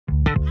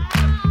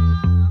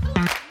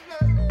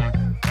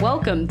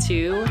Welcome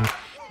to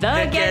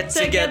The Get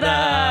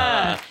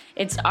Together.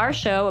 It's our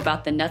show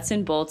about the nuts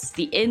and bolts,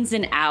 the ins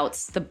and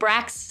outs, the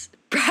brass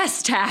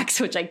tacks,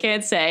 which I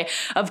can't say,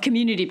 of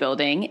community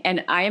building.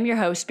 And I am your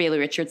host, Bailey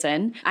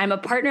Richardson. I'm a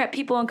partner at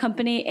People &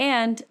 Company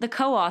and the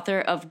co-author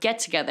of Get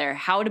Together,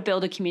 How to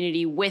Build a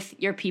Community with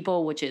Your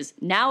People, which is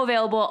now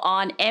available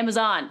on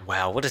Amazon.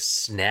 Wow, what a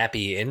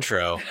snappy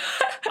intro.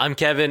 I'm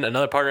Kevin,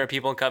 another partner at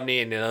People & Company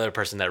and another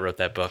person that wrote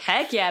that book.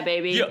 Heck yeah,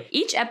 baby. Yeah.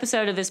 Each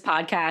episode of this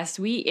podcast,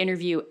 we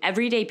interview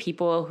everyday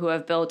people who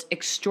have built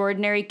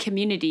extraordinary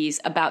communities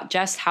about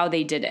just how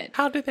they did it.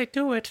 How did they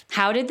do it?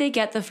 How did they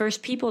get the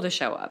first people to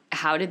show up?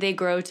 How did they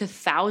grow to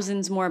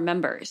thousands more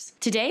members?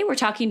 Today, we're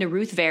talking to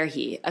Ruth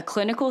Verhey, a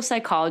clinical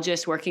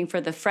psychologist working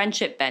for the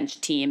Friendship Bench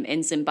team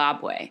in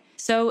Zimbabwe.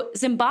 So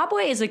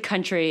Zimbabwe is a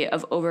country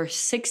of over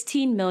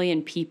 16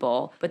 million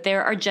people, but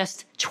there are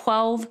just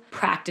 12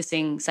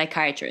 practicing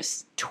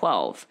psychiatrists.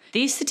 12.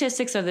 These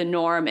statistics are the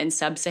norm in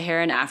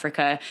sub-Saharan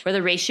Africa, where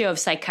the ratio of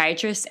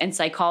psychiatrists and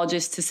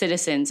psychologists to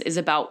citizens is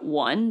about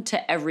 1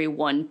 to every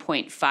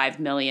 1.5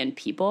 million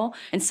people,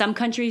 and some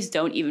countries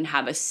don't even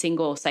have a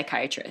single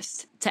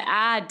psychiatrist. To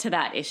add to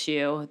that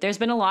issue, there's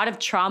been a lot of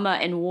trauma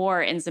and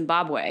war in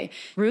Zimbabwe.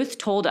 Ruth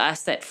told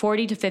us that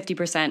 40 to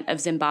 50% of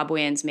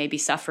Zimbabweans may be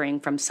suffering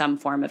from some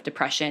form of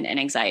depression and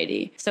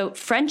anxiety. So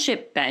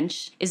Friendship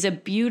Bench is a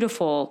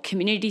beautiful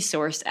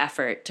community-sourced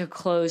effort to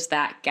close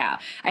that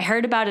gap. I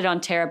heard about it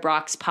on Tara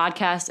Brock's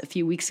podcast a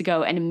few weeks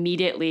ago and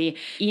immediately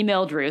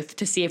emailed Ruth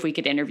to see if we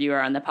could interview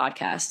her on the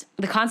podcast.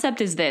 The concept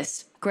is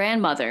this.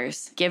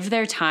 Grandmothers give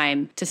their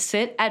time to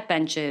sit at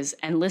benches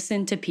and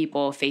listen to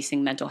people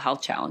facing mental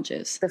health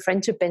challenges. The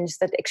Friendship Bench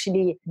that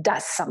actually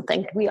does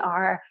something. We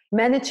are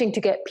managing to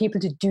get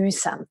people to do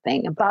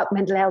something about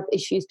mental health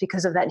issues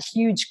because of that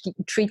huge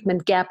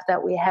treatment gap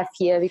that we have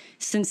here.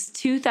 Since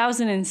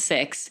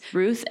 2006,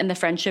 Ruth and the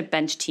Friendship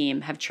Bench team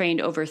have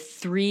trained over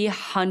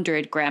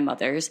 300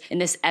 grandmothers in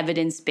this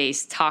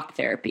evidence-based talk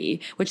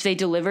therapy, which they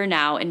deliver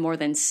now in more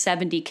than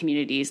 70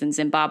 communities in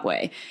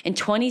Zimbabwe. In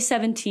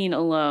 2017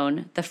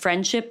 alone, the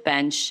Friendship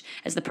Bench,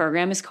 as the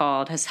program is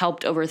called, has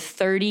helped over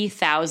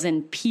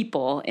 30,000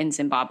 people in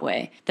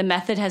Zimbabwe. The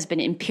method has been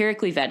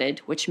empirically vetted,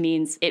 which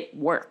means it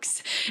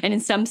works. And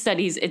in some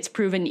studies, it's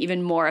proven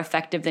even more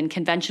effective than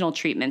conventional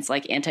treatments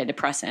like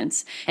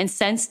antidepressants. And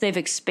since they've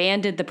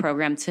expanded the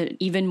program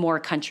to even more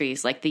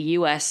countries like the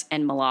US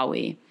and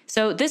Malawi.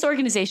 So this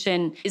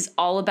organization is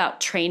all about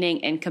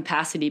training and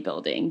capacity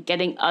building,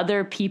 getting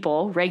other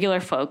people, regular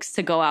folks,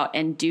 to go out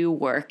and do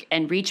work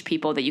and reach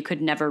people that you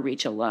could never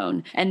reach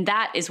alone. And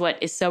that is what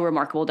is so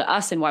remarkable to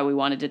us and why we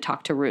wanted to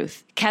talk to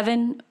Ruth.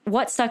 Kevin,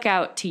 what stuck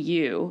out to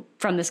you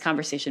from this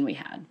conversation we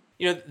had?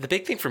 You know, the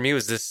big thing for me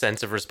was this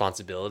sense of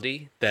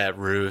responsibility that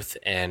Ruth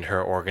and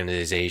her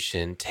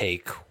organization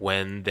take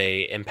when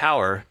they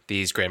empower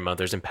these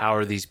grandmothers,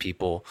 empower these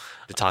people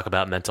to talk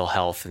about mental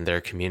health in their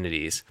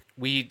communities.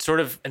 We sort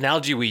of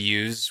analogy we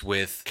use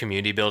with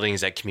community building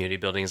is that community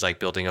building is like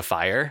building a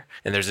fire.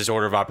 And there's this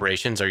order of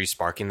operations. Are you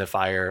sparking the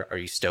fire? Are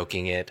you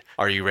stoking it?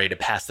 Are you ready to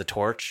pass the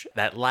torch?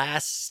 That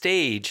last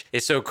stage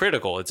is so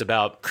critical. It's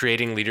about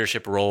creating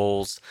leadership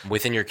roles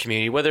within your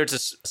community, whether it's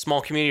a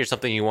small community or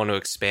something you want to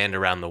expand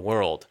around the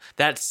world.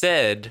 That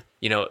said,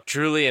 you know,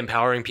 truly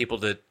empowering people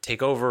to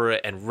take over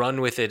and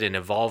run with it and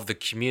evolve the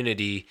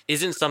community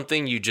isn't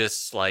something you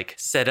just like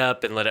set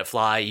up and let it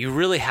fly. You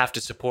really have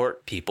to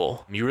support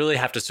people. You really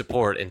have to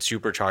support and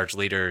supercharge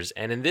leaders.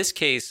 And in this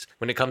case,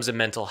 when it comes to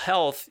mental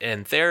health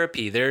and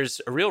therapy,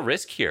 there's a real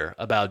risk here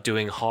about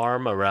doing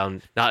harm,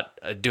 around not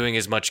doing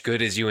as much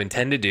good as you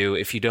intend to do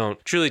if you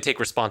don't truly take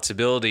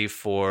responsibility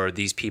for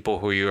these people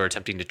who you are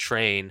attempting to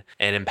train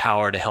and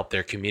empower to help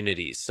their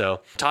communities.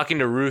 So talking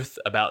to Ruth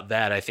about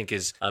that, I think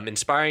is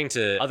inspiring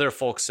to other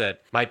folks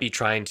that might be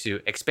trying to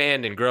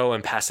expand and grow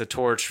and pass the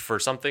torch for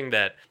something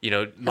that, you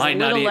know, might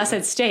not be less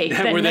at stake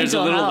where there's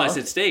a little less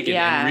at stake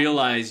and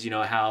realize, you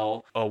know,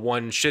 how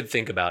one should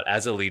think about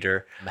as a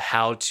leader,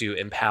 how to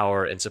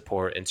empower and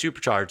support and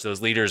supercharge those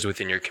leaders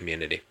within your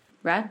community.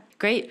 Rad.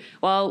 Great.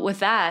 Well, with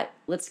that,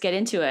 let's get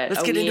into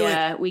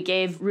it. We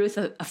gave Ruth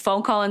a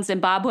phone call in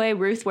Zimbabwe.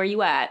 Ruth, where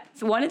you at?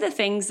 So one of the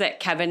things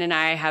that Kevin and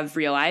I have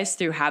realized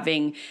through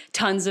having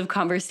tons of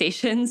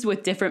conversations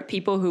with different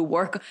people who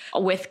work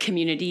with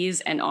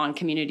communities and on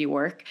community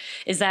work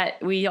is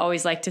that we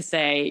always like to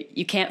say,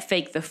 you can't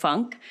fake the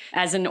funk.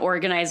 As an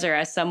organizer,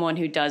 as someone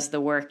who does the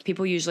work,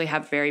 people usually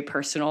have very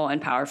personal and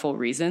powerful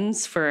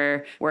reasons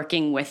for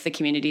working with the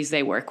communities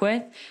they work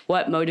with.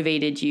 What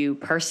motivated you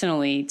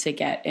personally to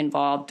get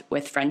involved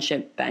with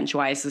Friendship Bench?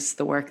 Why is this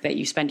the work that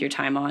you spend your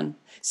time on?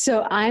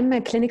 So I'm a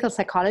clinical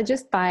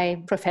psychologist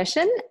by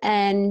profession,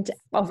 and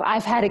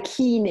I've had a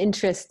keen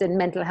interest in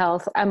mental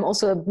health. I'm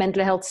also a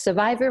mental health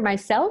survivor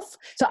myself.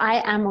 So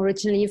I am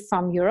originally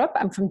from Europe.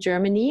 I'm from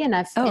Germany, and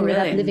I've ended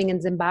up living in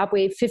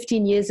Zimbabwe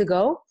 15 years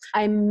ago.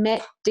 I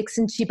met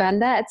Dixon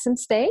Chibanda at some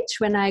stage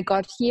when I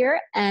got here,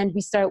 and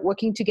we started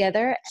working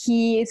together.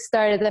 He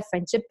started the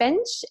Friendship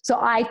Bench. So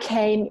I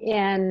came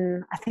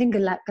in, I think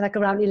like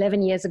around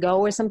 11 years ago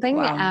or something.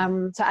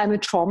 Wow. So I'm a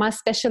trauma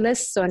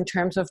specialist. So in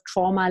terms of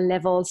trauma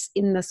levels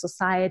in the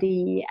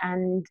society,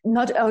 and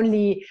not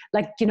only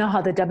like, you know,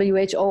 how the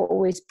WHO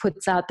always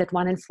puts out that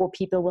 1 in 4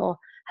 people will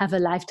have a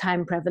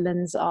lifetime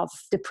prevalence of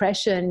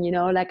depression, you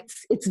know, like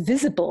it's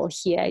visible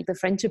here, the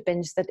Friendship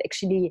Bench, that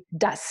actually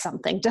does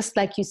something. Just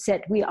like you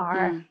said, we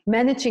are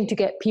managing to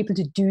get people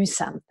to do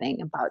something,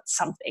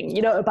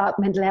 you know, about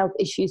mental health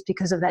issues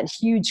because of that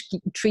huge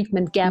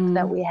treatment gap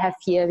that we have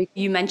here.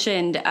 You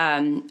mentioned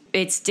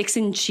it's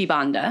Dixon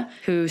Chibanda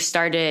who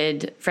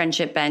started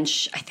Friendship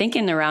Bench, I think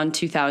in around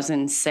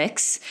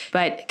 2006.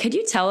 But could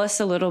you tell us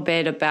a little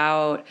bit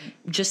about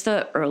just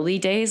the early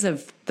days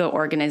of the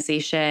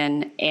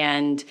organization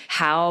and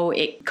how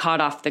it caught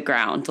off the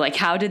ground? Like,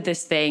 how did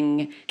this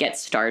thing get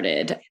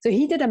started? So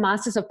he did a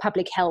master's of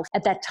public health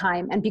at that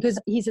time. And because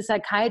he's a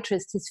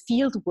psychiatrist, his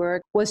field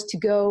work was to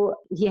go,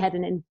 he had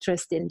an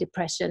interest in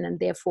depression and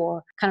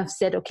therefore kind of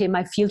said, okay,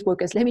 my field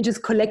work is, let me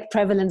just collect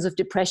prevalence of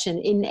depression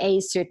in a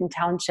certain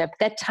township.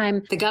 That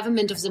time, the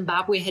government of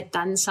Zimbabwe had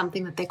done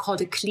something that they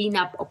called a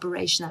cleanup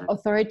operation.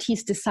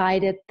 Authorities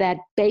decided that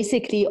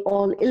basically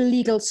all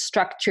illegal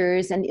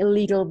structures and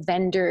illegal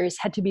vendors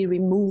had to be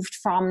removed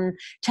from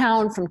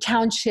town, from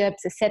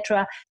townships,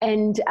 etc.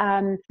 And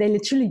they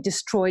literally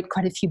destroyed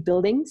quite a few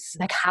buildings,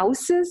 like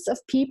houses of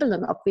people,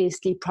 and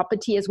obviously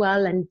property as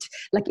well, and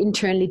like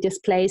internally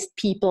displaced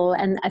people.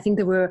 And I think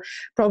there were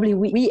probably,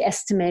 we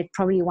estimate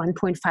probably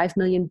 1.5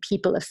 million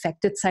people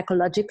affected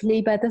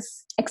psychologically by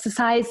this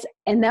exercise.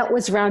 And that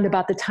was around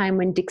about the time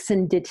when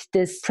Dixon did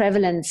this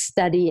prevalence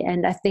study.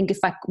 And I think if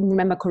I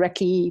remember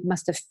correctly, he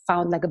must have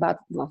found like about,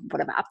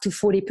 up to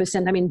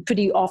 40%. I mean,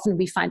 pretty often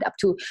we find up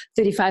to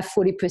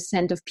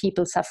 35-40% of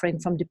people suffering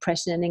from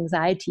depression and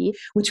anxiety,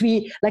 which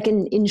we, like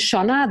in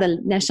Shona, the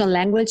national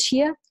language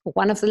here,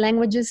 one of the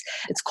languages,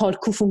 it's called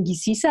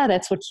Kufungisisa.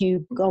 That's what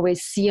you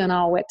always see on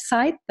our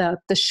website, the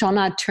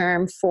Shona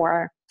term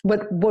for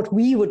what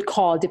we would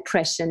call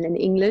depression in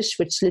English,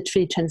 which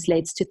literally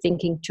translates to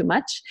thinking too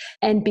much.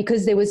 And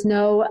because there was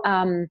no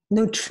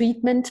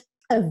treatment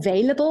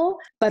available,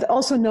 but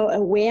also no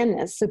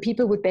awareness. So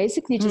people would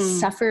basically just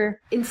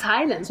suffer in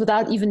silence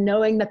without even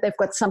knowing that they've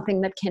got something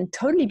that can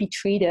totally be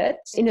treated.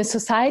 In a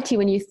society,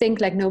 when you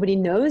think like nobody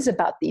knows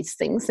about these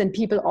things, then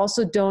people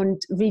also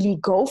don't really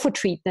go for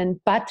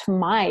treatment, but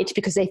might,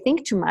 because they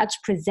think too much,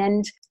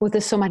 present with a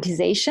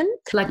somatization.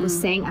 Like was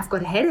saying, I've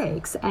got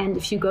headaches. And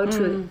if you go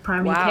to a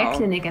primary care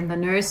clinic and the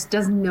nurse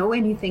doesn't know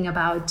anything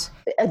about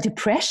a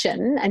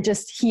depression and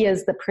just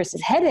hears the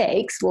person's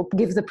headaches, will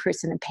give the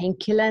person a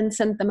painkiller and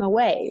send them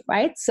away,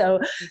 right? So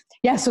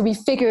so we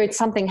figured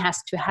something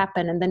has to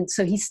happen. And then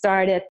so he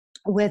started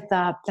with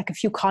like a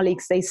few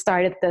colleagues, they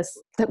started this,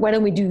 why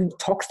don't we do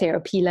talk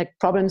therapy, like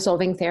problem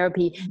solving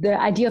therapy. The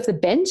idea of the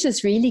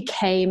benches really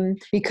came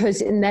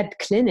because in that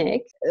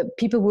clinic,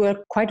 people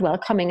were quite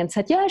welcoming and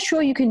said, yeah,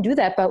 sure, you can do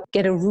that, but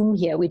get a room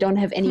here. We don't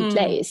have any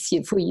place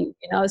for you,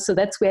 you know? So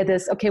that's where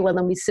this, okay, well,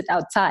 then we sit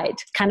outside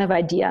kind of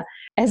idea.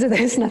 As if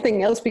there's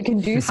nothing else we can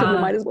do, so we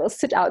might as well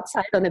sit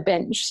outside on a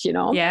bench, you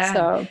know? Yeah.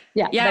 So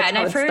that's and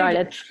how I've heard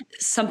started.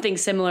 Something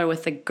similar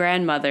with the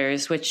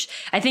grandmothers, which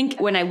I think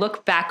when I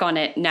look back on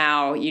it now,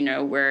 you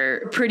know,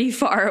 we're pretty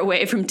far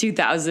away from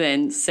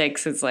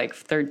 2006. It's like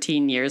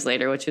 13 years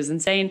later, which is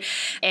insane.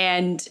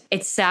 And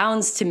it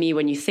sounds to me,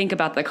 when you think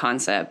about the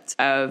concept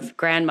of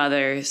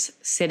grandmothers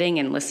sitting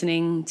and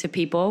listening to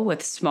people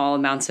with small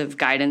amounts of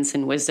guidance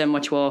and wisdom,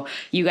 which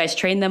you guys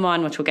train them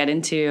on, which we'll get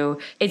into,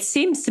 it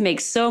seems to make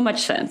so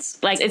much sense.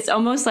 Like, it's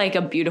almost like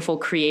a beautiful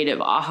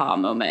creative aha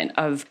moment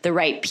of the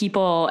right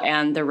people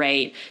and the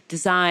right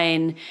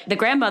design. The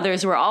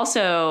grandmothers were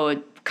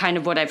also kind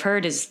of, what I've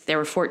heard is there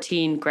were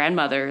 14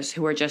 grandmothers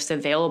who were just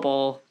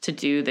available to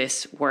do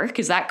this work.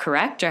 Is that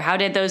correct? Or how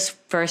did those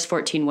first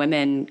 14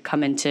 women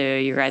come into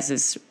your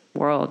guys'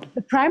 world?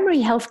 The primary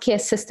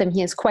healthcare system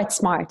here is quite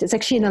smart. It's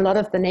actually in a lot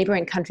of the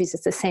neighboring countries,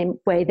 it's the same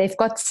way. They've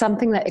got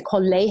something that they call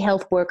lay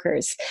health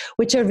workers,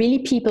 which are really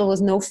people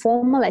with no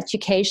formal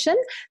education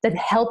that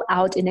help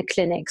out in a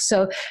clinic.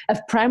 So a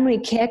primary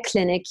care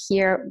clinic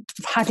here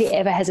hardly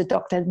ever has a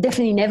doctor,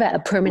 definitely never a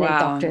permanent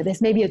doctor.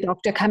 There's maybe a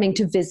doctor coming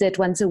to visit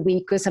once a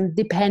week or some,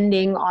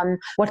 depending on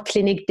what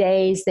clinic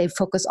days they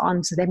focus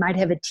on. So they might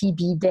have a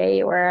TB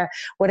day or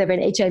whatever,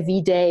 an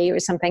HIV day or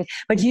something.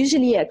 But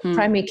usually a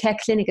primary care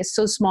clinic is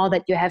so small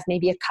that you have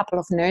maybe a couple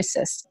of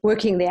nurses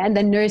working there, and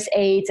then nurse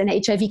aides and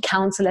HIV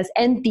counselors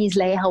and these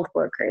lay health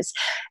workers.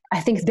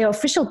 I think the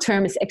official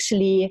term is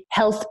actually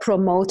health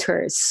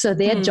promoters. So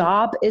their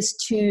job is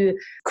to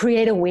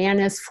create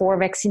awareness for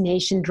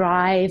vaccination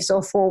drives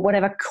or for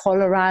whatever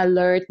cholera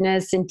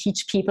alertness, and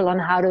teach people on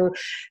how to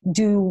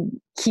do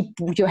keep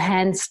your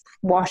hands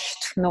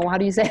washed. No, how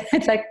do you say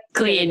it? Like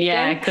clean.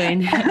 Like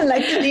clean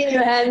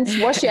your hands,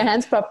 wash your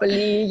hands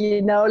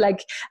properly,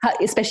 like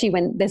especially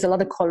when there's a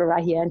lot of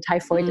cholera here and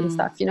typhoid and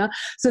stuff,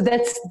 So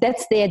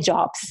that's their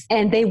jobs.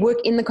 And they work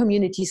in the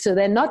community. So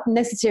they're not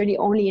necessarily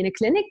only in a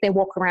clinic, they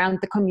walk around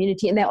the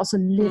community and they also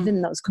live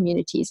in those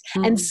communities.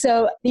 And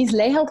so these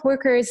lay health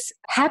workers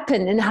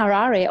in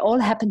Harare, all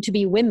happen to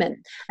be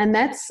women. And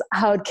that's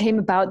how it came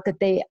about that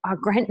they are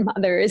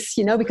grandmothers,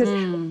 because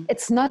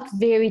it's not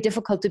very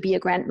difficult to be a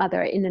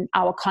grandmother in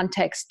our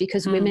context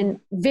because women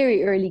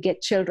very early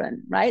get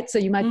children, right? So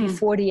you might be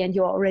 40 and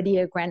you're already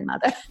a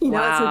grandmother.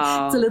 Wow.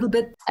 So it's a little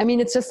bit,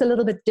 it's just a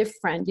little bit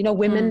different.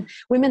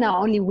 Women are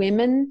only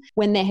women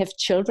when they have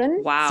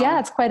children. Wow. So yeah,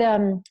 it's quite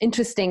an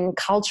interesting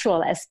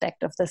cultural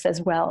aspect of this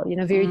as well,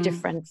 very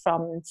different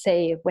from,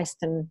 say,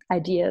 Western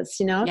ideas,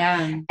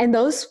 Yeah. And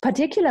those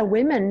particular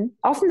women,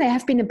 often they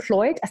have been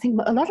employed. I think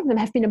a lot of them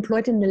have been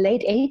employed in the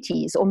late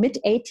 80s or mid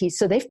 80s.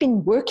 So they've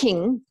been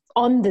working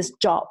on this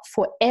job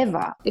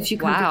forever, if you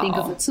come to think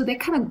of it. So they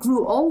kind of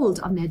grew old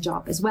on their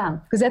job as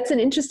well. Because that's an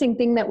interesting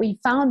thing that we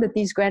found, that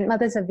these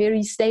grandmothers are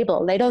very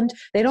stable. They don't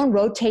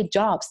rotate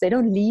jobs. They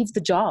don't leave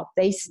the job.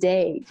 They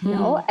stay,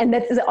 And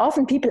that is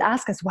often people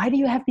ask us, why do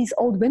you have these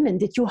old women?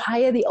 Did you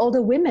hire the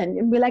older women?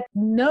 And we're like,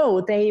 no,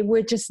 they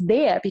were just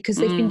there because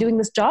they've been doing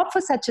this job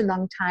for such a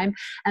long time.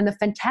 And the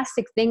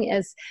fantastic thing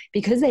is,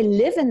 because they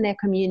live in their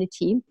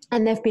community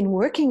and they've been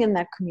working in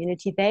that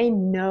community, they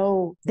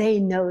know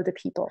the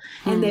people.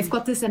 And they've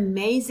got this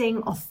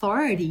amazing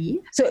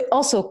authority. So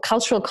also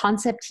cultural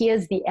concept here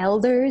is the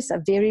elders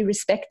are very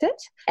respected.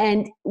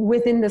 And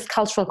within this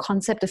cultural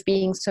concept of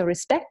being so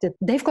respected,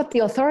 they've got the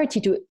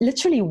authority to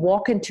literally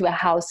walk into a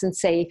house and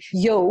say,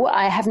 yo,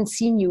 I haven't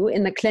seen you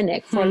in the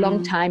clinic for a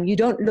long time. You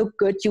don't look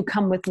good. You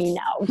come with me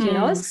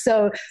now,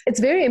 So it's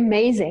very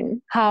amazing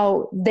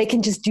how they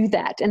can just do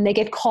that. And they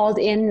get called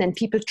in and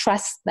people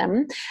trust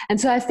them.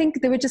 And so I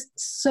think there were just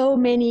so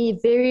many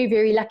very,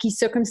 very lucky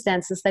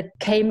circumstances that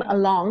came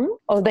along,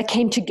 or that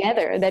came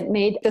together, that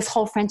made this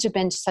whole Friendship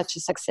Bench such a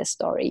success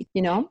story,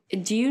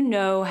 Do you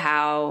know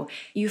how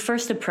you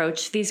first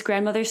approached these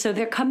grandmothers? So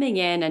they're coming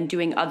in and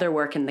doing other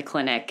work in the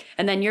clinic,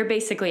 and then you're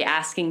basically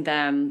asking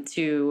them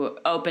to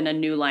open a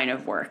new line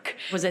of work.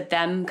 Was it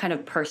them kind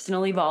of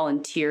personally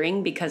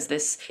volunteering because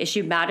this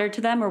issue mattered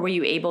to them, or were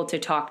you able to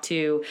talk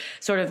to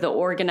sort of the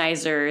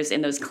organizers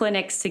in those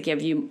clinics to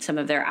give you some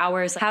of their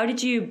hours? How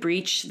did you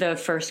breach the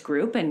first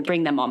group and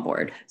bring them on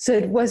board? So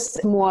it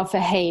was more of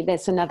a, hey,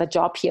 there's another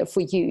job here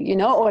for you,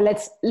 or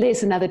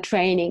there's another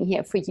training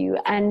here for you.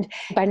 And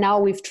by now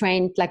we've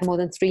trained like more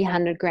than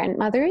 300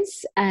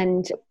 grandmothers,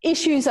 and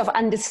issues of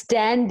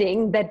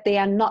understanding that they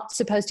are not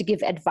supposed to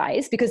give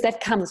advice, because that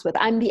comes with,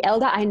 I'm the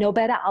elder, I know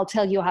better, I'll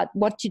tell you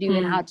what to do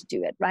and how to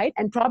do it, right?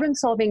 And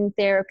problem-solving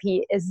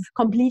therapy is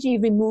completely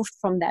removed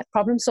from that.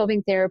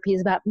 Problem-solving therapy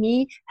is about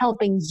me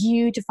helping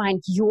you to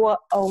find your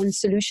own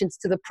solutions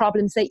to the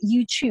problems that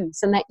you choose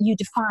and that you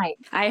define.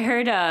 I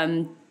heard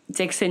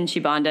Dixon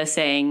Chibanda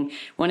saying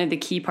one of the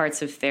key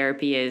parts of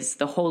therapy is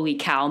the holy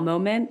cow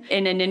moment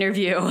in an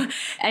interview.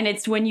 And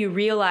it's when you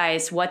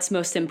realize what's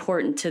most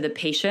important to the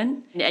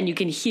patient and you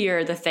can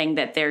hear the thing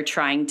that they're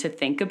trying to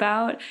think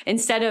about.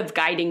 Instead of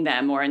guiding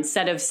them or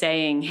instead of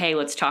saying, hey,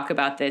 let's talk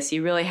about this,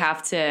 you really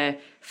have to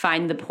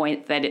find the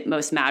point that it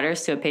most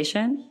matters to a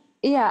patient.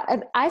 Yeah,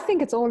 and I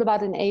think it's all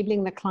about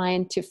enabling the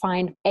client to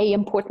find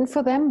important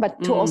for them,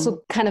 but to also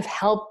kind of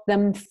help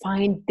them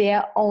find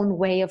their own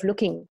way of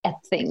looking at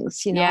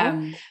things,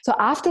 Yeah. So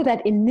after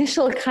that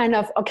initial kind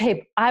of,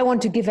 okay, I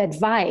want to give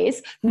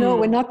advice. No,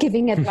 we're not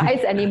giving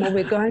advice anymore.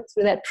 We're going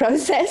through that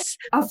process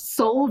of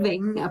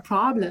solving a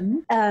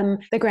problem.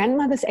 The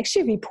grandmothers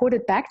actually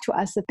reported back to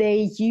us that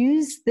they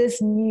use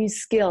this new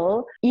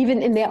skill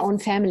even in their own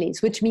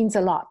families, which means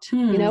a lot,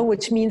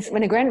 which means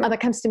when a grandmother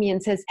comes to me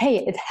and says,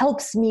 hey, it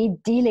helps me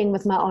dealing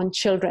with my own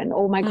children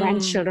or my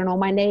grandchildren or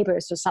my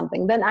neighbors or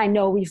something, then I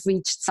know we've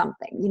reached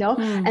something,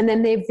 And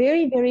then they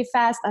very, very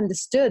fast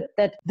understood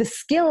that the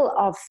skill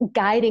of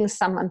guiding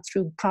someone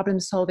through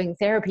problem-solving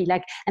therapy,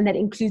 and that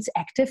includes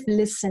active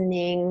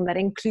listening, that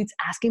includes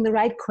asking the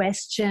right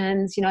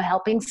questions,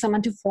 helping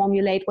someone to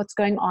formulate what's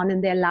going on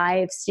in their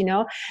lives,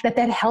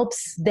 that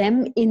helps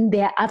them in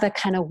their other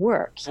kind of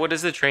work. What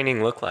does the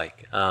training look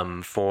like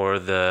for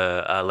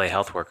the lay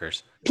health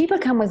workers? People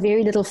come with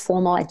very little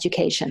formal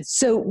education.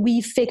 So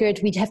we figured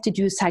we'd have to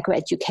do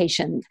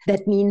psychoeducation.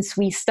 That means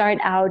we start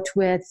out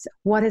with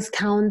what is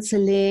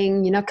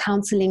counseling,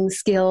 counseling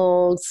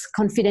skills,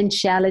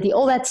 confidentiality,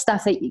 all that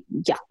stuff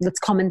that's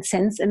common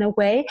sense in a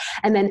way.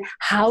 And then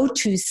how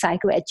to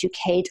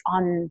psychoeducate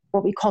on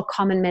what we call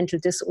common mental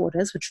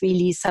disorders, which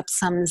really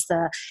subsums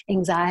the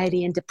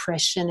anxiety and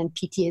depression and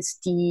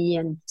PTSD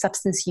and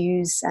substance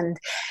use, and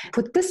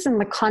put this in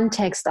the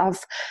context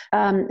of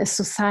a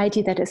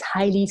society that is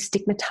highly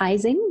stigmatizing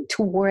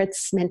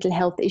towards mental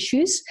health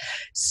issues.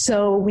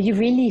 So we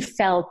really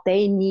felt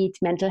they need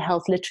mental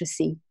health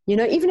literacy,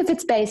 even if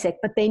it's basic,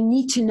 but they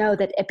need to know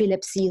that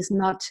epilepsy is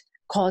not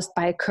caused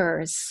by a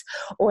curse,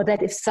 or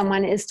that if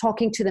someone is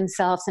talking to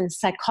themselves and is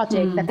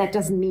psychotic, that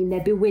doesn't mean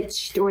they're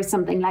bewitched or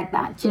something like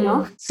that, you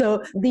know?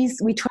 So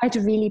we try to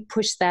really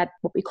push that,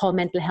 what we call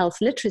mental health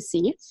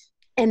literacy.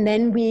 And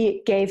then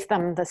we gave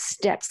them the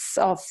steps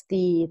of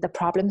the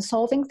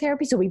problem-solving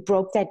therapy. So we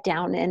broke that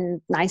down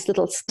in nice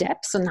little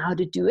steps on how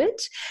to do it.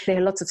 There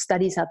are lots of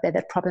studies out there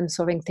that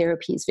problem-solving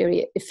therapy is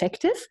very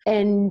effective.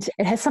 And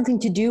it has something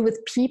to do with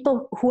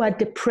people who are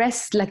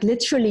depressed, like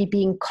literally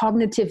being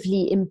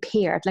cognitively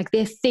impaired, like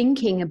their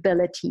thinking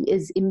ability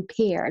is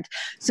impaired.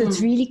 So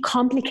it's really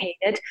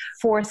complicated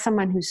for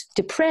someone who's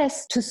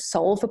depressed to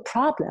solve a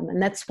problem.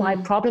 And that's why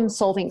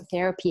problem-solving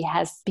therapy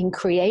has been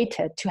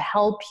created to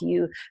help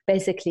you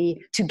basically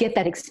to get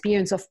that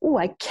experience of, oh,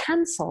 I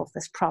can solve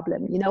this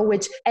problem, you know,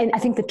 and I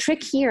think the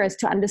trick here is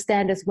to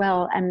understand as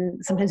well. And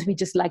sometimes we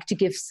just like to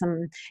give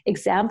some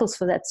examples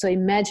for that. So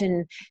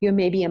imagine you're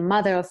maybe a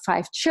mother of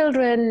 5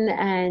 children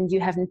and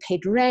you haven't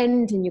paid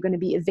rent and you're going to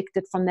be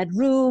evicted from that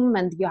room,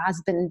 and your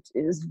husband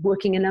is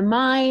working in a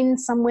mine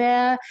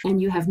somewhere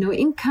and you have no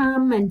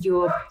income, and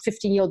your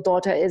 15-year-old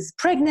daughter is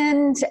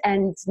pregnant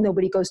and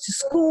nobody goes to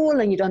school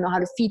and you don't know how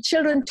to feed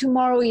children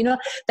tomorrow, you know,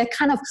 that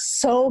kind of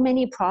so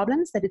many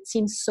problems that it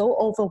seems so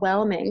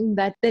overwhelming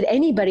that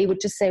anybody would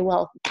just say,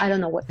 well, I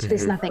don't know what,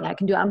 there's nothing I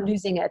can do. I'm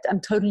losing it. I'm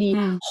totally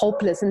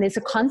hopeless. And there's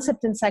a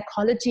concept in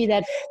psychology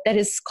that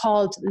is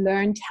called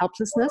learned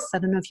helplessness. I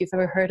don't know if you've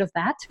ever heard of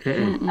that.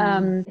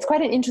 It's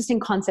quite an interesting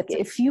concept.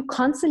 If you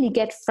constantly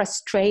get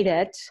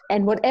frustrated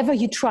and whatever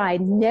you try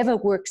never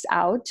works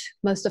out,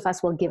 most of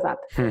us will give up.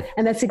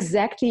 And that's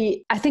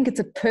exactly, I think it's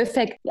a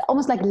perfect,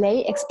 almost like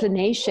lay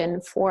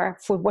explanation for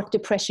what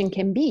depression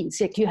can be.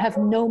 It's like you have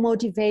no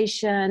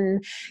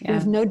motivation, you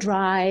have no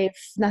drive,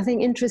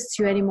 nothing interests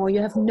you anymore, you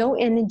have no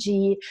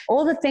energy,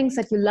 all the things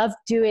that you love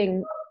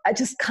doing, I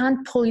just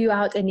can't pull you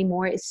out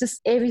anymore. It's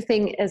just,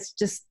 everything is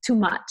just too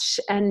much.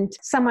 And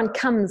someone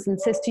comes and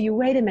says to you,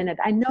 wait a minute,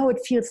 I know it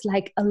feels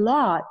like a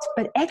lot,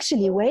 but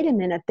actually, wait a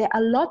minute, there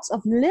are lots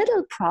of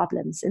little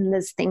problems in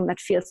this thing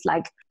that feels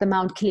like the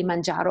Mount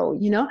Kilimanjaro,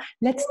 you know,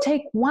 let's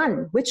take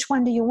one. Which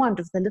one do you want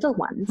of the little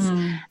ones?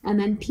 And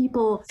then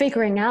people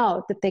figuring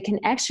out that they can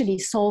actually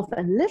solve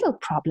a little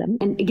problem.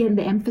 And again,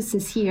 the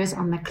emphasis here is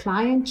on the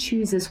client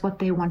chooses what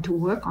they want to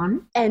work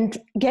on, and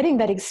getting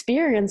that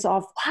experience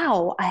of,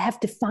 wow, I have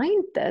to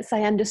find this.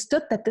 I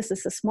understood that this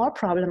is a small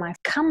problem.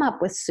 I've come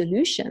up with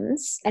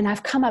solutions, and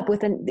I've come up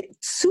with a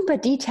super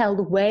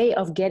detailed way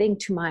of getting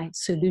to my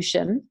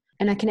solution.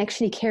 And I can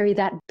actually carry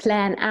that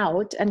plan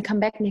out and come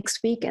back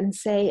next week and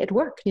say it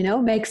worked, you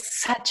know, makes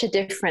such a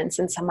difference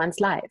in someone's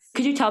life.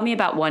 Could you tell me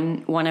about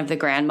one of the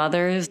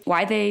grandmothers,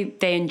 why they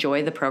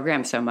enjoy the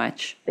program so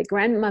much? The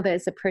grandmother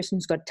is a person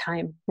who's got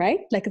time, right?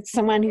 Like it's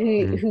someone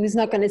who's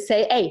not going to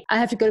say, hey, I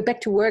have to go back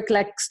to work.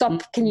 Like,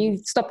 stop, can you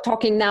stop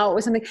talking now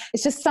or something?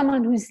 It's just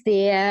someone who's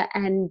there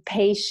and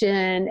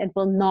patient and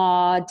will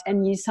nod,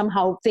 and you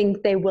somehow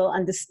think they will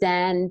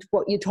understand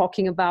what you're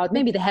talking about.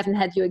 Maybe they haven't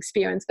had your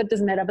experience, but it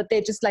doesn't matter. But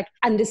they're just like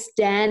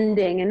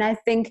understanding. And I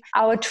think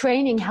our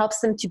training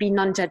helps them to be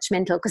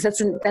non-judgmental, because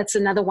that's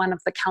another one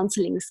of the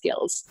counseling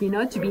skills, you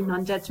know, to be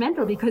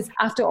non-judgmental, because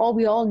after all,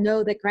 we all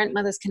know that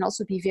grandmothers can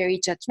also be very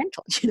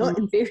judgmental, you know,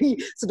 and very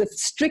sort of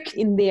strict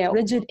in their,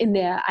 rigid in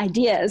their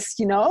ideas,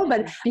 you know,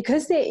 but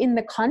because they're in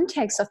the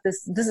context of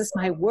this is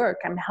my work,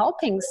 I'm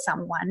helping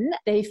someone,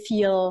 they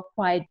feel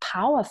quite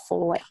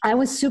powerful. I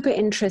was super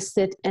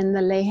interested in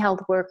the lay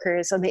health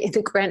workers or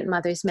the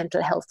grandmothers'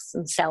 mental health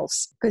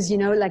themselves, because, you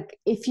know, like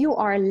if you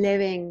are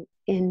living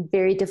in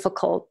very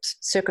difficult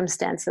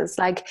circumstances,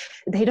 like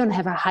they don't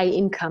have a high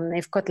income,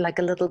 they've got like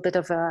a little bit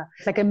of a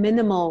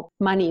minimal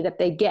money that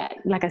they get.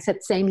 Like I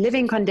said, same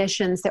living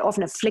conditions, they're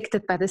often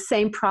afflicted by the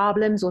same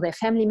problems, or their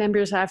family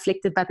members are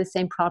afflicted by the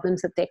same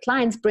problems that their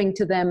clients bring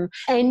to them.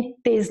 And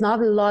there's not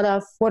a lot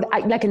of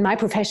like in my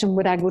profession,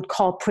 what I would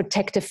call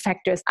protective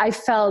factors. I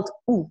felt,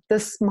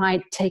 this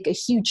might take a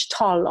huge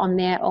toll on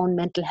their own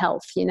mental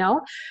health, you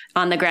know?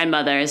 On the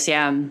grandmothers,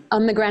 yeah.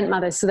 On the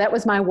grandmothers. So that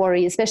was my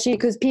worry, especially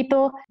because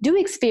people do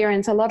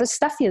experience a lot of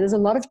stuff here. There's a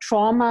lot of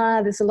trauma.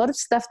 There's a lot of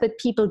stuff that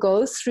people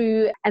go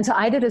through. And so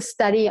I did a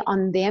study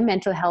on their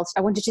mental health.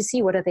 I wanted to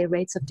see what are their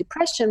rates of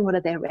depression, what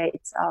are their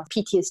rates of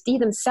PTSD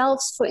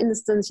themselves, for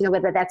instance, you know,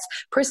 whether that's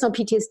personal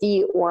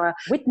PTSD or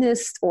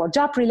witnessed or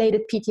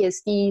job-related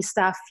PTSD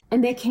stuff.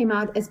 And they came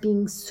out as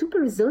being super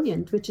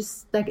resilient, which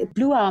is like, it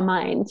blew our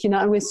mind, you know,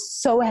 and we're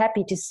so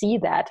happy to see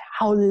that,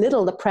 how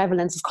little the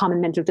prevalence of common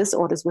mental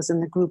disorders was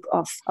in the group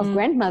of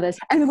grandmothers.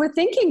 And we're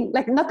thinking,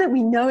 like, not that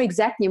we know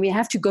exactly, we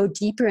have to go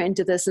deeper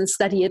into this and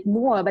study it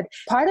more, but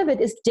part of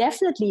it is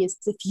definitely is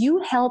if you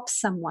help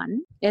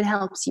someone, it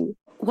helps you.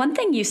 One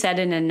thing you said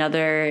in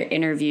another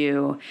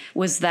interview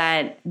was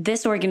that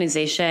this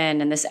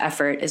organization and this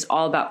effort is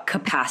all about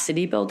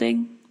capacity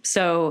building.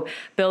 So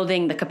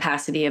building the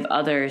capacity of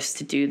others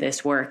to do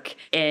this work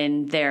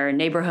in their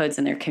neighborhoods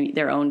and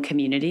their own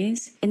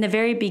communities. In the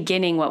very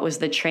beginning, what was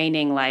the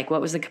training like?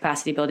 What was the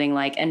capacity building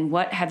like? And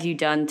what have you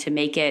done to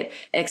make it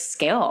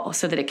scale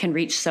so that it can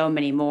reach so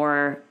many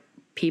more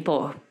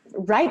people?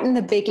 right in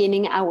the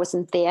beginning, I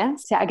wasn't there.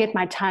 So I get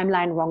my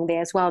timeline wrong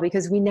there as well,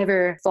 because we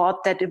never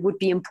thought that it would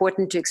be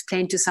important to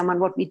explain to someone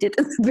what we did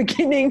in the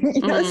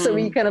beginning, so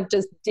we kind of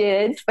just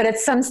did. But at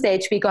some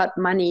stage, we got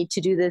money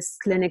to do this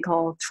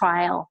clinical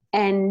trial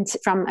and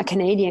from a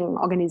Canadian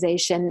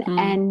organization.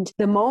 And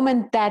the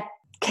moment that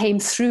came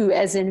through,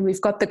 as in we've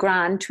got the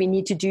grant, we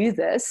need to do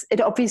this, it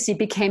obviously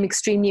became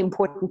extremely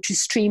important to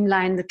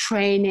streamline the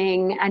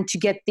training and to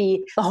get the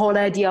whole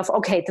idea of,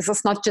 okay, this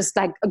is not just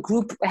like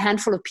a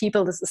handful of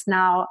people, this is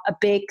now a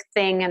big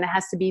thing, and it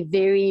has to be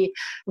very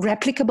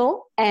replicable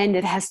and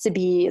it has to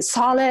be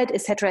solid,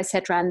 etc.,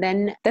 etc. And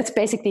then that's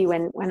basically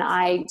when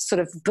I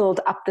sort of build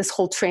up this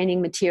whole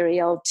training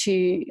material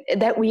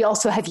that we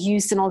also have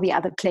used in all the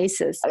other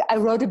places. I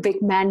wrote a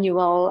big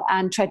manual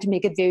and tried to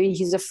make it very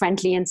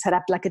user-friendly and set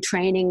up like a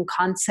training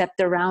concept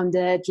around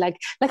it, like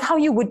how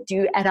you would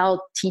do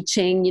adult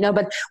teaching,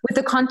 but with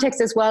the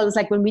context as well. It's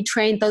like when we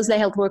trained those lay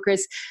health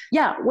workers,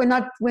 we're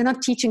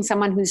not teaching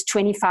someone who's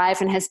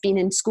 25 and has been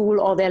in school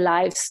all their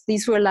lives.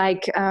 These were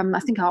like, I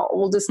think our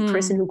oldest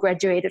person who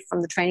graduated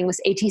from the training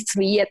was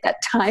 83 at that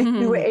time.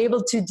 We were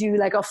able to do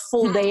like a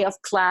full day of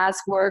class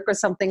work or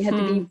something, had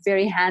to be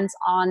very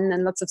hands-on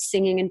and lots of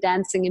singing and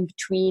dancing in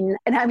between.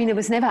 And I mean, it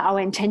was never our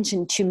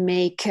intention to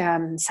make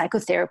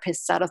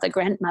psychotherapists out of the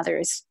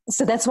grandmothers.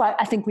 So that's why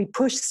I think we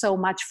push so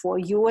much for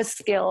your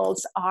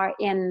skills are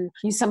in,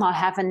 you somehow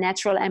have a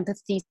natural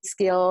empathy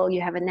skill,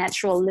 you have a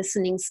natural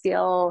listening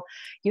skill,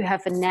 you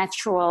have a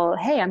natural,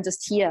 hey, I'm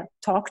just here,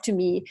 talk to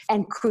me,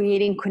 and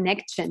creating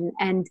connection.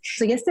 And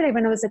so yesterday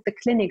when I was at the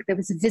clinic, there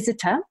was a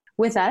visitor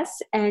with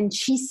us, and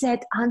she said,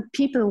 aren't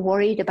people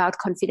worried about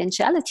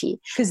confidentiality?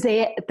 Because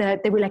there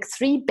were like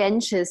 3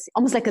 benches,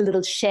 almost like a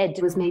little shed.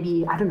 It was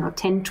maybe,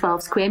 10,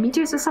 12 square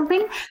meters or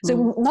something.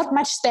 So not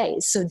much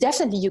space. So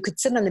definitely you could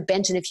sit on the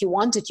bench, and if you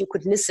wanted, you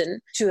could listen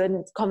to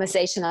a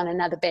conversation on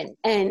another bench.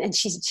 And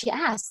she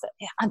asked,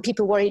 aren't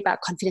people worried about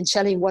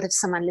confidentiality? What if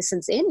someone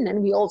listens in?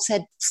 And we all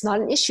said, it's not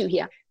an issue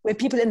here. Where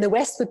people in the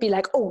West would be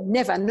like, oh,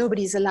 never,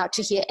 nobody's allowed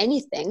to hear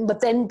anything, but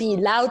then be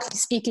loudly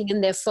speaking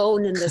in their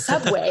phone in the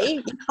subway,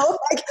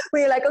 like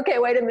we're like, okay,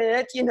 wait a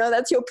minute,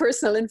 that's your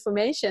personal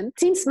information. It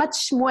seems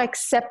much more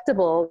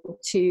acceptable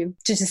to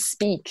just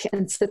speak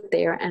and sit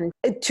there, and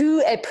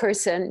to a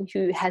person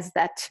who has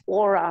that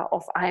aura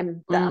of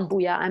I'm the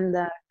Ambuya, I'm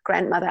the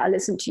grandmother, I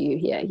listen to you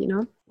here,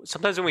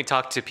 Sometimes when we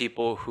talk to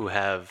people who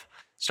have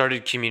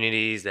started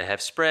communities that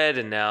have spread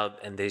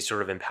and they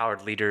sort of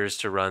empowered leaders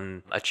to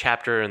run a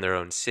chapter in their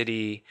own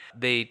city,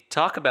 they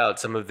talk about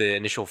some of the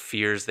initial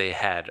fears they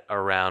had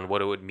around what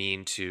it would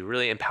mean to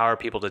really empower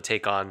people to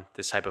take on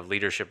this type of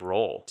leadership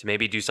role, to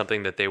maybe do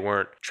something that they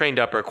weren't trained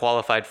up or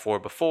qualified for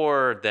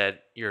before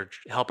that you're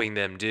helping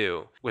them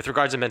do. With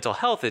regards to mental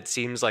health, it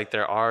seems like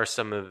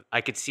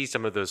I could see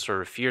some of those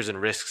sort of fears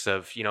and risks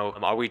of,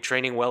 are we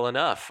training well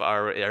enough?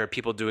 Are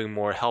people doing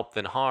more help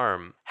than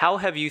harm? How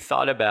have you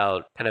thought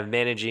about kind of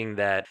managing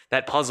that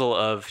puzzle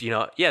of,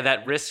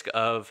 that risk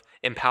of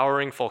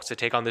empowering folks to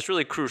take on this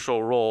really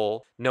crucial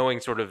role, knowing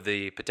sort of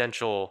the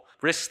potential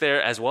risks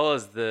there, as well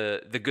as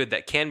the good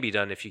that can be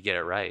done if you get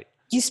it right?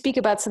 You speak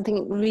about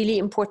something really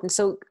important.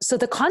 So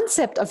the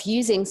concept of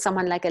using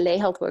someone like a lay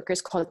health worker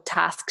is called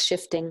task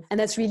shifting. And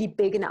that's really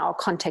big in our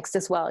context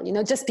as well,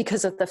 just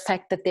because of the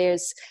fact that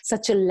there's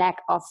such a lack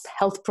of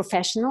health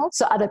professionals.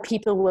 So other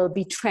people will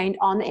be trained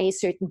on a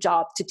certain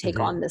job to take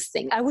on this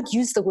thing. I would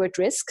use the word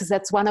risk because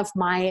that's one of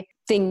my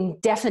thing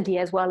definitely,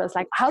 as well as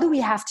like, how do we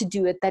have to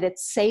do it that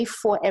it's safe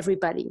for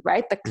everybody,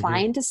 right? The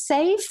client is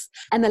safe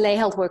and the lay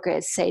health worker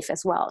is safe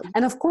as well.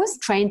 And of course,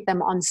 trained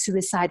them on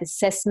suicide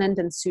assessment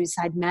and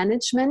suicide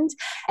management.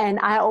 And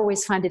I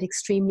always find it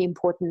extremely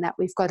important that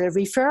we've got a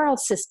referral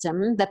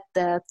system that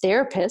the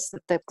therapist,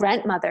 that the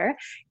grandmother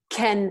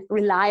can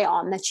rely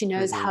on, that she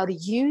knows how to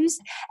use.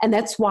 And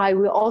that's why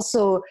we're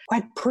also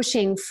quite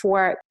pushing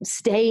for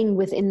staying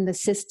within the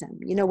system,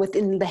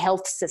 within the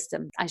health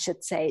system, I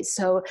should say.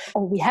 So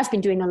we have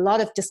been doing a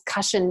lot of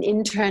discussion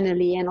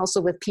internally and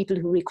also with people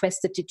who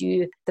requested to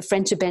do the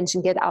friendship bench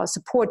and get our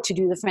support to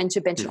do the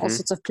friendship bench in all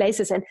sorts of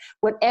places. And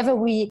whatever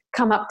we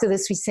come up to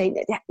this, we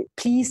say,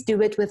 please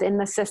do it within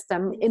the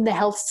system, in the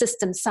health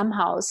system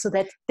somehow, so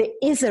that there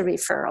is a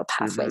referral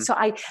pathway. So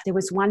there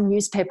was one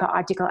newspaper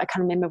article, I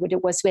can't remember what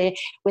it was,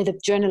 where the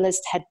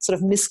journalist had sort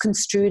of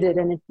misconstrued it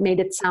and it made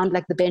it sound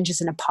like the benches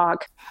in a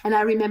park. And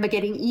I remember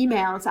getting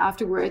emails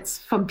afterwards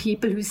from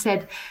people who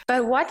said,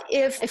 but what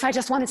if I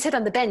just want to sit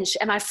on the bench?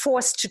 Am I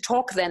forced to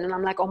talk then? And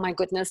I'm like, oh my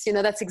goodness,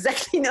 that's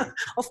exactly,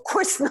 of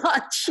course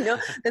not.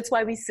 That's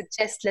why we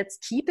suggest let's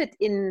keep it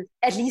in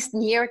at least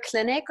near a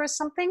clinic or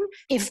something,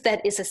 if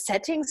that is a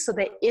setting. So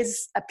there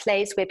is a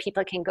place where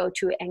people can go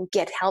to and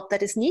get help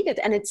that is needed.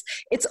 And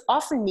it's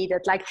often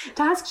needed. Like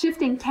task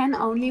shifting can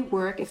only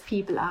work if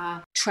people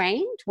are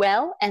trained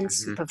well and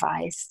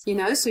supervised,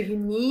 so you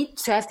need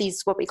to have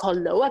these, what we call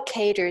lower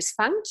cadres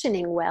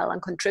functioning well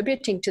and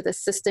contributing to the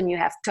system. You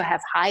have to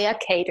have higher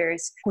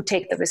cadres who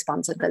take the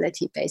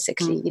responsibility,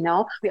 basically,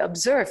 we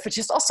observe, which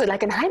is also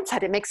like in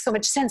hindsight, it makes so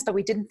much sense, but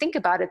we didn't think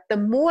about it. The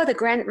more the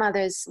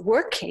grandmother's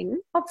working,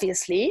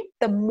 obviously,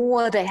 the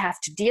more they have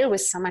to deal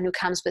with someone who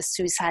comes with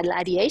suicidal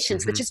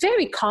ideations, which is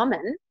very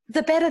common,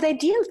 the better they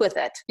deal with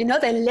it.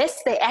 The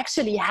less they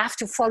actually have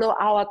to follow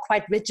our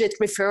quite rigid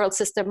referral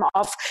system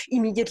of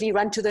immediately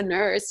run to the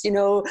nurse,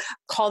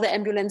 call the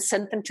ambulance,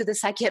 send them to the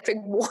psychiatric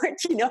ward,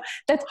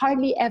 that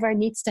hardly ever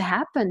needs to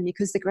happen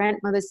because the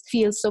grandmothers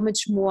feel so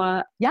much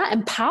more,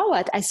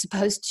 empowered, I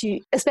suppose, to,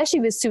 especially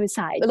with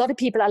suicide. A lot of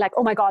people are like,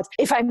 oh my God,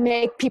 if I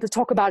make people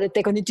talk about it,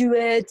 they're going to do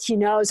it,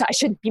 so I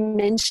shouldn't be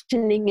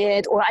mentioning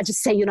it, or I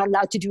just say you're not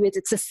allowed to do it,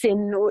 it's a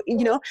sin, or,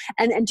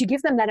 and to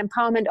give them that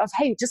empowerment of,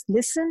 hey, just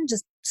listen,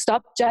 just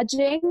stop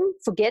judging,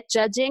 forget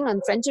judging.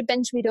 On Friendship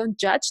Bench, we don't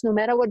judge no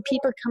matter what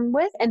people come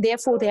with. And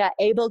therefore, they are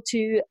able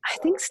to, I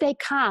think, stay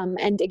calm.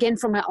 And again,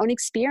 from my own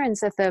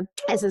experience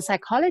as a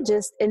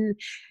psychologist,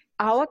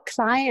 our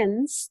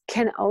clients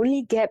can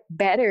only get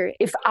better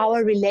if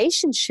our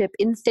relationship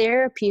in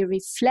therapy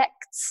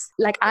reflects,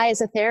 like I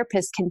as a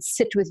therapist can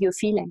sit with your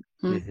feeling.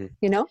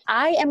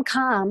 I am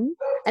calm,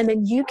 and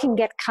then you can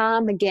get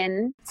calm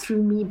again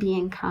through me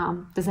being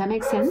calm. Does that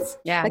make sense?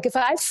 Yeah. Like if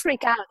I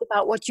freak out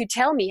about what you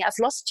tell me, I've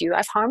lost you,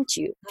 I've harmed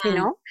you,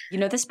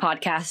 This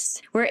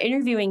podcast, we're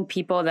interviewing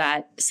people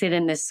that sit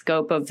in the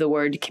scope of the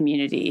word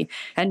community.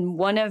 And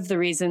one of the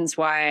reasons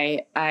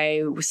why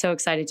I was so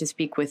excited to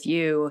speak with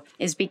you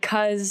is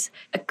because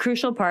a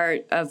crucial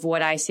part of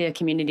what I see a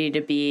community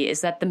to be is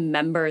that the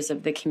members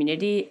of the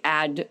community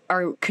are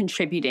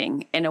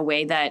contributing in a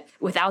way that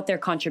without their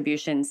contributions,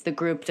 the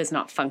group does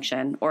not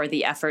function or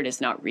the effort is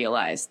not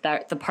realized.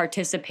 That the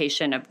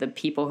participation of the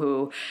people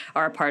who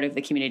are a part of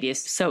the community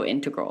is so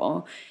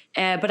integral.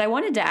 But I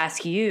wanted to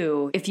ask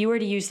you, if you were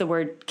to use the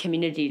word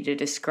community to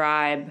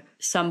describe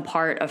some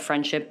part of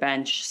Friendship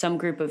Bench, some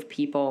group of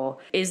people,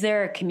 is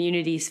there a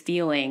community's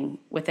feeling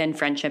within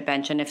Friendship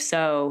Bench? And if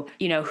so,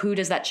 who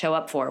does that show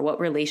up for? What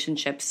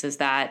relationships does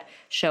that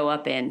show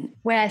up in?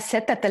 Where I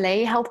said that the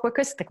lay health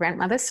workers, the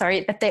grandmothers,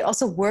 that they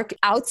also work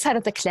outside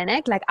of the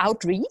clinic, like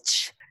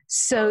outreach.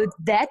 So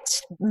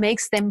that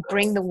makes them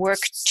bring the work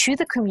to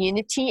the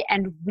community.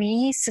 And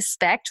we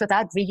suspect,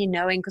 without really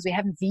knowing, because we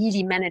haven't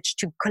really managed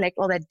to collect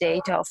all that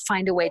data or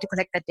find a way to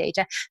collect that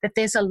data, that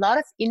there's a lot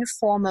of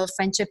informal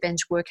Friendship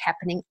Bench work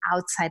happening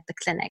outside the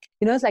clinic.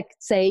 It's like,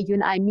 say, you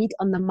and I meet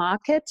on the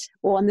market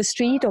or on the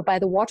street or by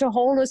the water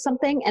hole or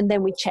something, and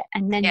then we chat.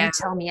 And then you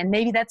tell me, and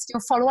maybe that's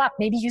your follow-up.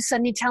 Maybe you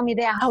suddenly tell me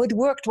there how it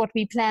worked, what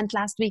we planned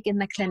last week in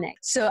the clinic.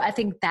 So I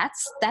think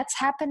that's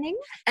happening.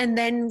 And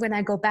then when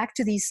I go back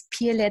to these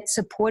peer-led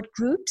support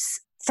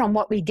groups, from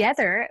what we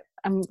gather,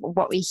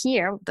 what we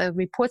hear, the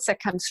reports that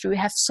come through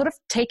have sort of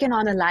taken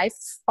on a life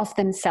of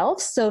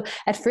themselves. So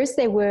at first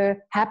they were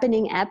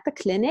happening at the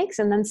clinics,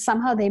 and then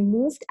somehow they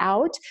moved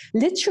out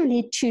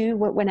literally to,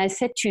 when I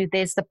said to you,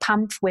 there's the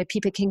pump where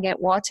people can get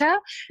water.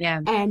 Yeah.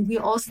 And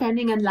we're all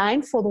standing in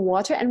line for the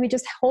water, and we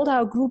just hold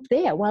our group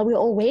there while we're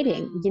all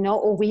waiting,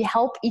 or we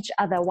help each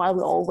other while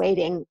we're all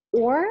waiting.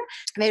 Or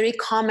very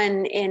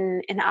common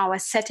in our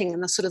setting,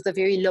 in the sort of the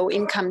very low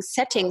income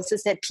settings,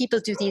 is that people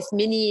do these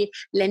mini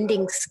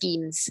lending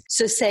schemes.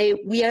 So say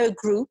we are a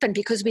group, and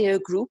because we are a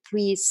group,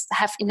 we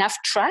have enough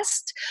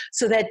trust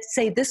so that,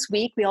 say, this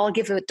week we all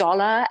give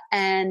 $1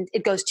 and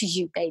it goes to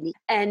you, Bailey.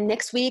 And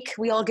next week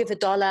we all give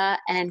 $1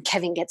 and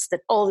Kevin gets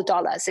all the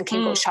dollars and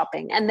can go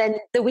shopping. And then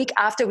the week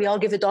after we all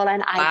give $1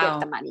 and I get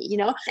the money,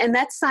 And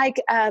that's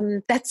like,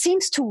 that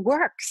seems to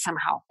work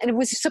somehow. And it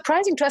was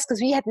surprising to us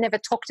because we had never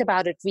talked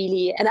about it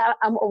really. And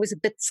I'm always a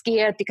bit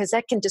scared because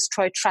that can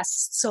destroy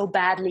trust so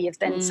badly if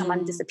then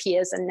someone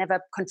disappears and never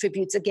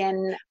contributes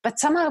again. But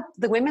somehow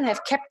the women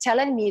have kept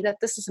telling me that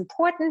this is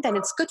important and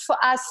it's good for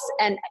us,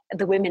 and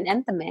the women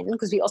and the men,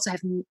 because we also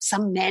have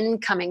some men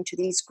coming to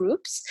these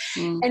groups.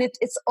 And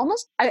it's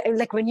almost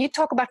like when you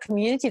talk about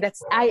community,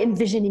 I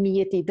envision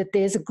immediately that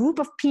there's a group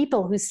of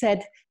people who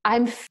said,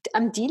 I'm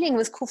dealing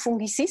with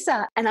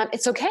kufungisiza and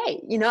it's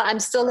okay. I'm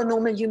still a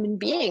normal human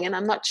being and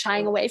I'm not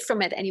shying away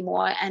from it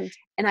anymore. And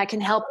I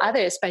can help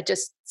others by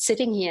just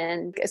sitting here.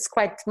 And it's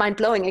quite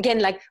mind-blowing.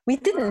 Again, like we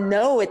didn't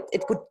know it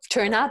would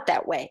turn out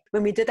that way.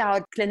 When we did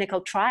our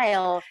clinical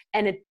trial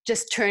and it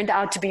just turned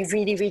out to be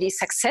really, really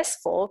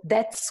successful,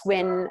 that's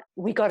when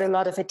we got a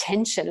lot of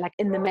attention. Like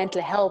in the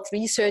mental health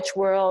research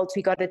world,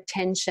 we got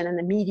attention. In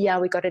the media,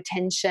 we got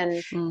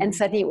attention. And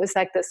suddenly it was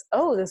like this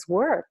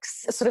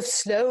works. Sort of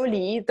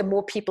slowly, the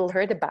more people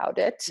heard about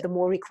it, the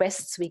more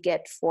requests we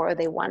get for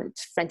they want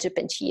Friendship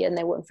Bench here and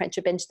they want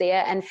Friendship Bench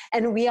there.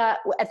 And we are,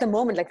 at the moment,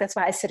 moment, like that's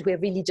why I said we're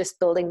really just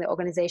building the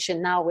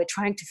organization now. We're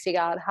trying to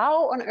figure out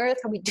how on earth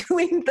are we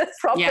doing this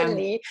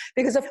properly,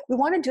 because if we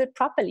want to do it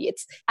properly,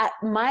 it's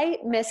my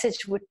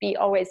message would be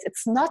always,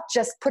 it's not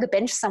just put a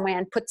bench somewhere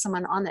and put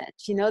someone on it.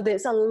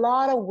 There's a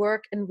lot of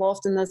work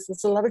involved in this.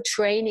 There's a lot of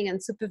training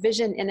and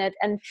supervision in it.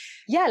 And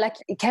like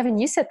Kevin,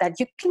 you said that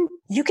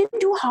you can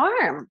do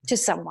harm to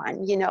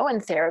someone,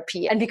 in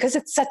therapy. And because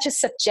it's such a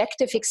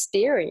subjective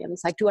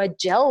experience, like, do I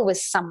gel with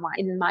someone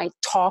in my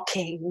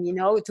talking?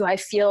 Do I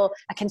feel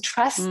I can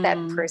trust that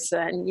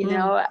person?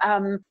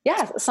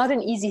 It's not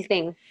an easy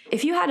thing.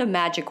 If you had a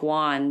magic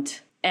wand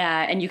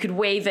and you could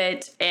wave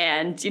it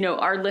and,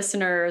 our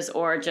listeners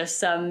or just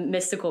some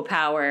mystical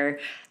power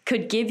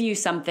could give you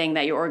something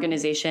that your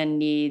organization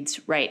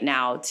needs right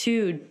now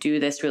to do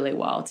this really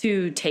well,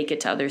 to take it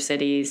to other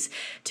cities,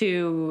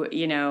 to,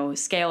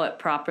 scale it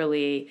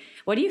properly,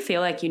 what do you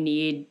feel like you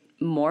need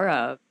more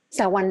of?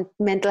 So I want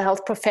mental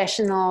health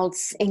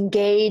professionals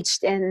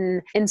engaged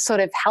in sort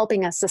of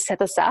helping us to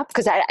set us up,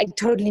 because I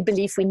totally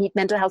believe we need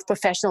mental health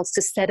professionals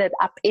to set it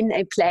up in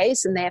a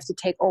place, and they have to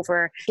take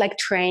over like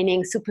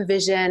training,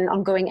 supervision,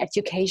 ongoing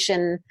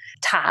education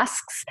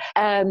tasks.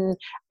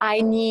 I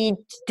need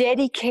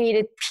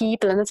dedicated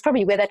people, and that's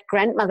probably where that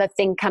grandmother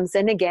thing comes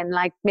in again.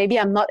 Like, maybe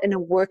I'm not in a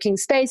working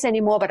space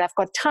anymore, but I've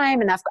got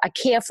time and I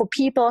care for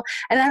people,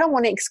 and I don't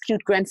want to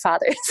exclude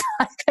grandfathers.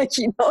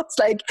 It's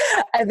like,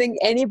 I think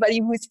anybody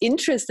who's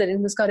interested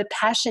and who's got a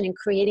passion in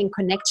creating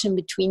connection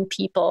between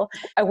people,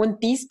 I want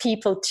these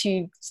people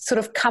to sort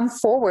of come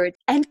forward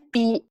and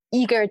be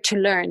eager to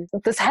learn.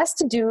 This has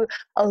to do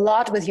a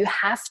lot with, you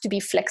have to be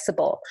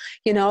flexible,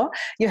 you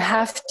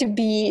have to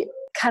be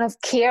kind of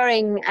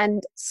caring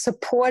and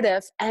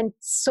supportive and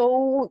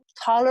so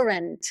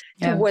tolerant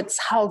towards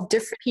how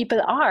different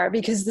people are,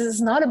 because this is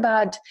not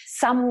about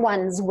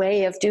someone's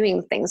way of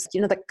doing things.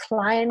 The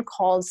client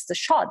calls the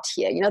shot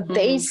here.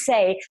 They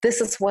say,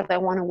 this is what I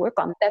want to work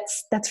on.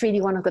 That's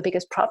really one of the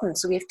biggest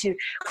problems. So we have to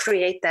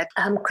create that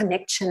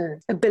connection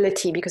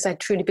ability, because I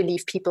truly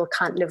believe people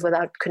can't live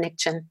without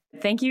connection.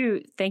 Thank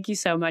you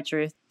so much,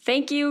 Ruth.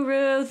 Thank you,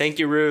 Ruth. Thank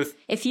you, Ruth.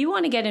 If you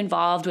want to get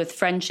involved with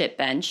Friendship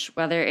Bench,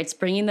 whether it's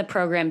bringing the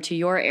program to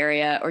your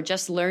area or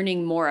just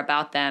learning more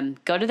about them,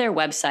 go to their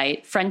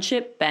website,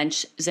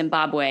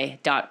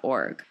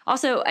 friendshipbenchzimbabwe.org.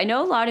 Also, I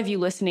know a lot of you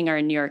listening are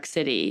in New York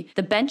City.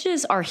 The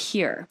benches are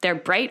here. They're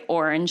bright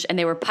orange, and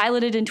they were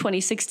piloted in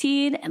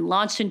 2016 and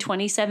launched in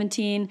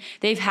 2017.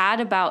 They've had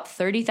about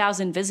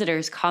 30,000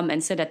 visitors come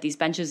and sit at these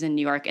benches in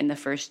New York in the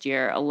first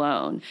year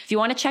alone. If you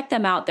want to check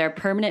them out, they're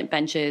permanent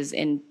benches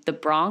in the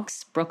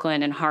Bronx,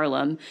 Brooklyn, and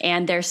Harlem.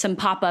 And there's some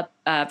pop-up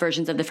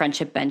versions of the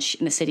Friendship Bench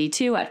in the city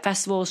too, at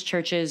festivals,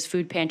 churches,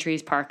 food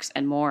pantries, parks,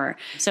 and more.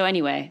 So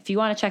anyway, if you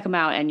want to check them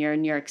out and you're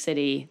in New York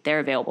City, they're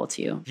available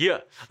to you. Yeah.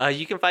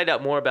 You can find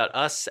out more about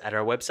us at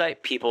our website,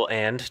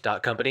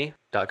 peopleand.company.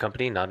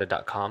 .company, not a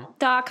 .com.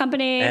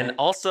 .company. And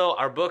also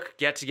our book,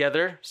 Get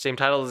Together, same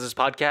title as this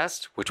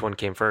podcast. Which one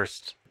came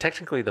first?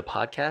 Technically, the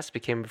podcast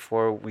became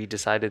before we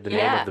decided the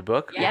name of the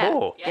book. Yeah.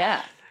 Oh.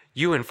 Yeah.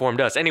 You informed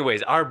us.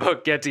 Anyways, our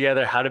book, Get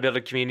Together, How to Build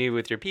a Community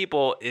with Your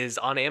People, is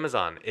on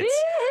Amazon. It's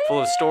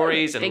full of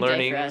stories and big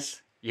learnings. Day for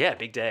us. Yeah,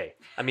 big day.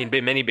 I mean,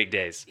 many big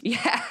days.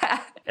 Yeah.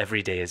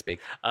 Every day is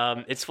big.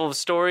 It's full of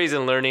stories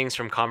and learnings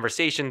from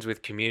conversations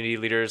with community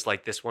leaders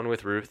like this one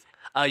with Ruth.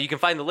 You can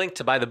find the link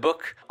to buy the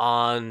book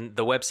on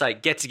the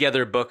website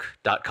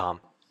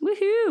gettogetherbook.com.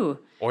 Woohoo!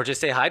 Or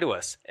just say hi to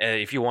us.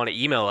 If you want to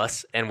email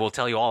us and we'll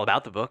tell you all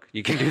about the book,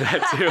 you can do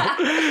that too.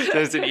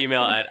 Send us an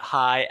email at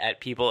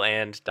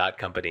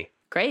hi@peopleand.company.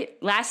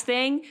 Great. Last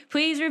thing,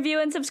 please review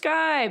and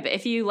subscribe.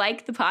 If you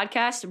like the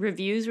podcast,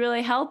 reviews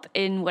really help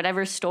in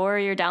whatever store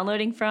you're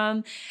downloading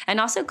from. And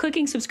also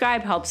clicking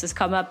subscribe helps us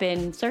come up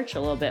in search a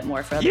little bit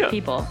more for other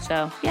people.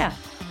 So yeah.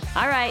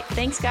 All right.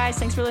 Thanks, guys.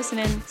 Thanks for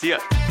listening. See ya.